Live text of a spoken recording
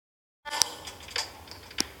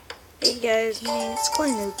Hey guys, me, it's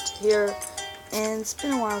Noob here, and it's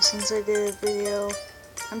been a while since I did a video.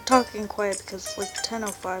 I'm talking quiet because it's like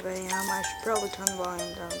 10:05 a.m. I should probably turn the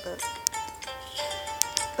volume down a bit.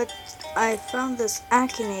 But I found this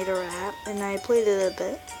Akinator app, and I played it a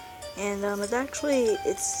bit, and it actually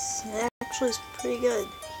is pretty good.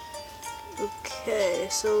 Okay,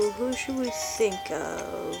 so who should we think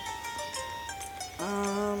of?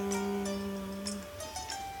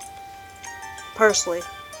 Parsley,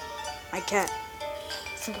 my cat.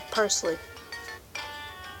 Think of Parsley.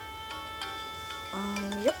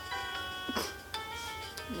 Yep.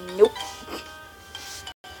 Nope.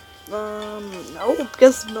 No,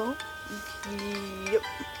 guess no. Yep.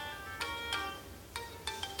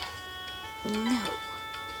 No.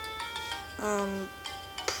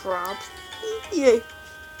 Probably. Yeah.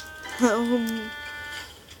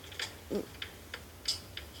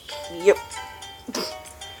 Yep.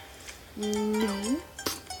 No.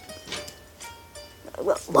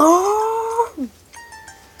 Well,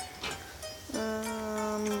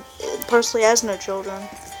 Parsley has no children.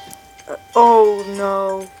 Oh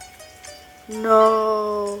no.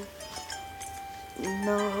 No.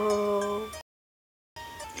 No.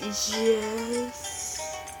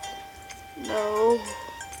 Yes. No.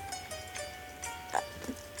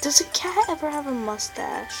 Does a cat ever have a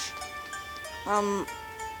mustache?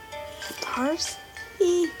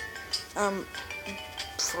 Parsley?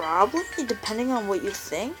 Probably, depending on what you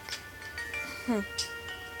think.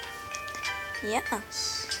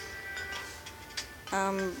 Yes.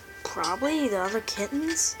 Probably the other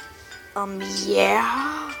kittens?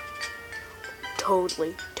 Yeah.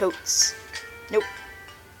 Totally. Totes. Nope.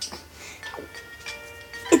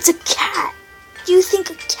 It's a cat! Do you think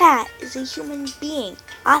a cat is a human being?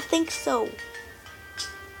 I think so.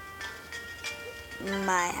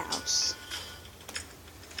 My house.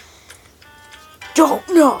 Don't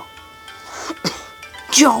know.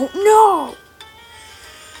 Don't know.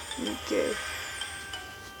 Okay.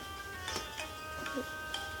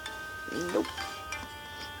 Nope.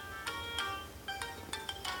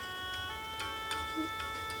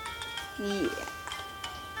 Yeah.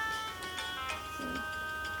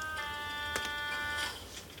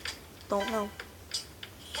 Don't know.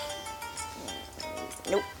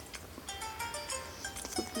 Nope.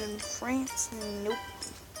 Living in France? Nope.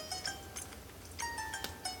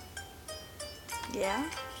 Yeah?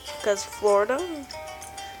 Because Florida?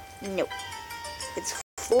 Nope. It's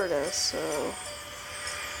Florida, so...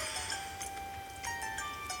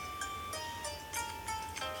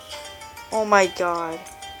 Oh my god.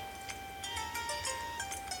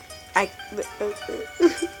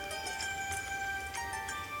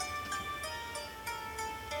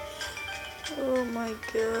 Oh my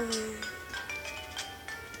god.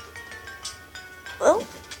 Well,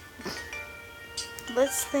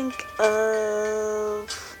 let's think of...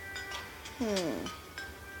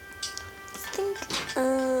 Let's think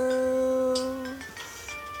of...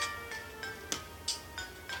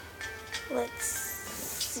 Let's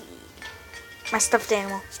see. My stuffed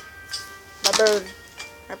animal. My bird.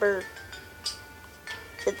 My bird.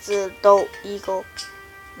 It's an adult eagle.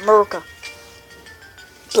 Merca.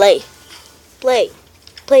 Play. Play.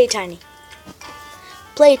 Play, Tiny.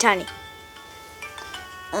 Play, Tiny.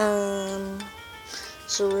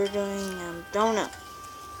 So we're doing, donut.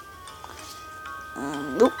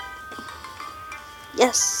 Nope.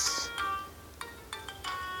 Yes.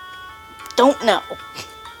 Don't know.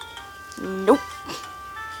 Nope.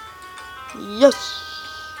 Yes.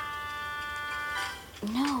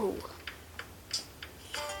 No.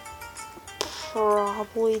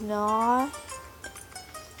 Probably not.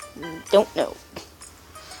 Don't know.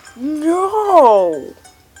 No.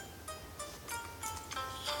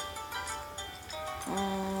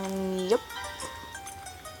 Yep.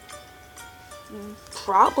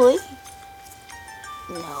 Probably.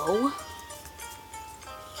 No.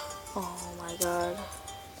 Oh my god.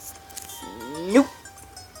 Nope.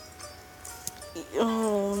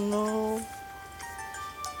 Oh no.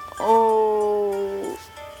 Oh.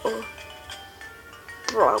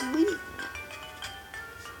 Probably.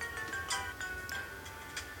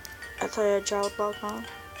 I thought you had child lock on.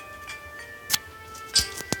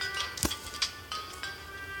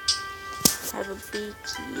 Have a beak,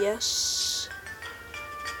 yes.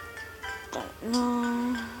 Don't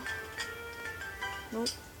know. Nope.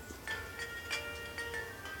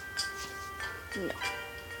 No.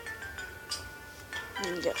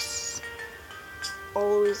 Yes.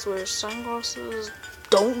 Always wear sunglasses.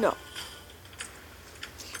 Don't know.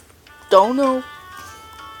 Don't know.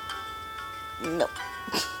 No.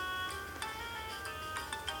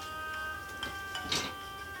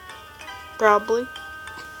 Probably.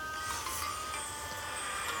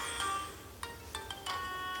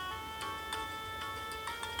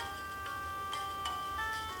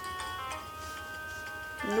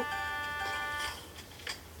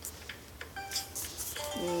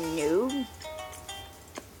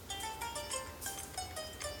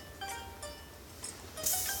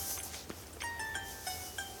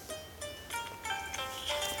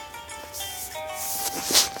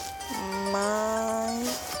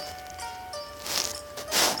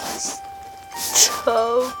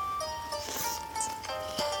 Oh.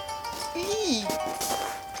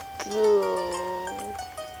 Go.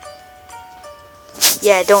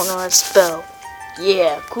 Yeah, I don't know how to spell.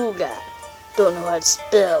 Yeah, cool guy. Don't know how to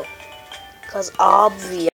spell. Cause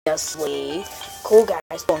obviously, cool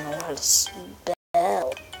guys don't know how to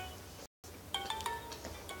spell.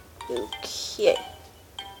 Okay.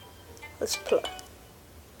 Let's play.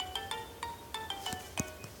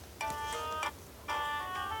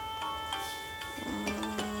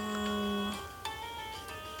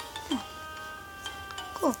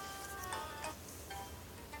 Cool.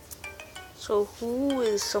 So who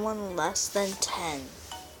is someone less than 10?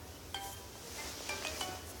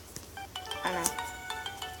 I know.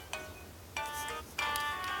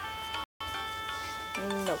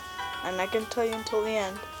 No. I'm not gonna tell you until the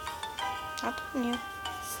end. Not telling you.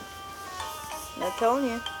 Not telling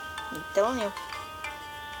you. I'm telling you.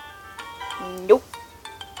 Nope.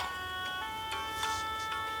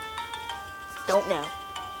 Don't know.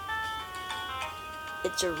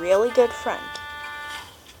 It's a really good friend.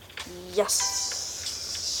 Yes.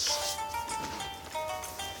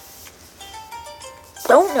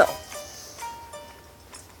 Don't know.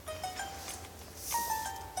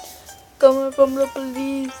 Coming from the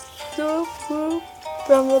police.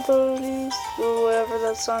 From the police. Or whatever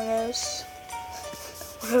that song is.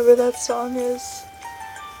 Whatever that song is.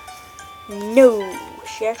 No.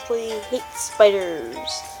 She actually hates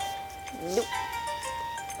spiders. Nope.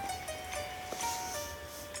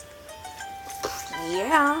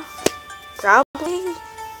 Yeah. Probably.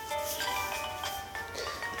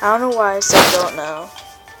 I don't know why I said don't know.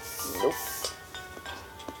 Nope.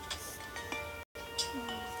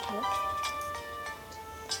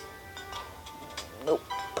 Nope.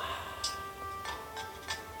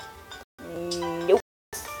 Nope.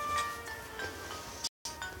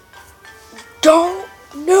 Don't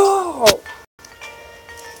know.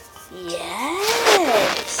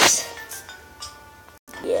 Yes.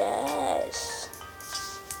 Yes.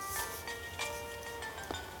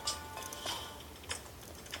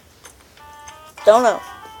 Don't know.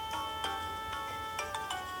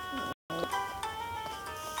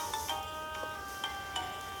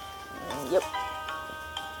 Yep.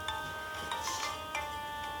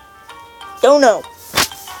 Don't know.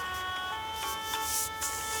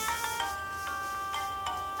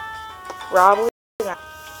 Probably not.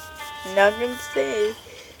 Not gonna say.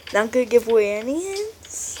 Not gonna give away any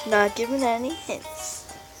hints. Not giving any hints.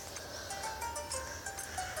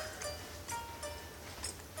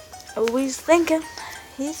 Always thinking.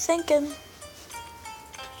 He's thinking.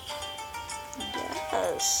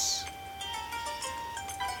 Yes.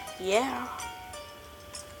 Yeah.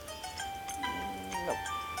 Nope.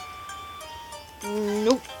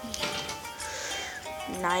 Nope.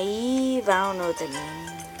 Naive. I don't know what that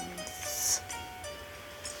means.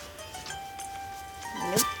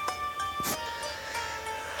 Nope.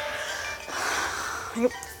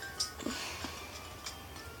 Nope.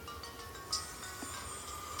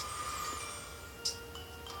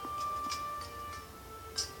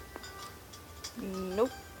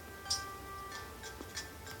 Nope.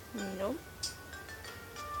 Nope.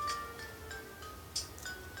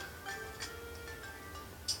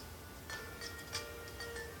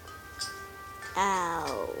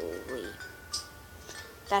 Allie.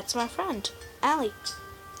 That's my friend, Allie.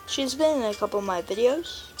 She's been in a couple of my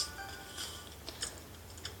videos.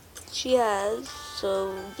 She has,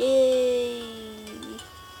 so yay.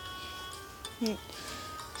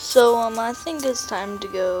 So I think it's time to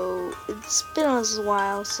go. It's been a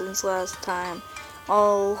while since last time.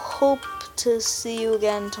 I'll hope to see you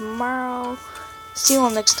again tomorrow. See you all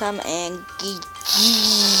next time, and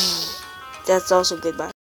that's also goodbye.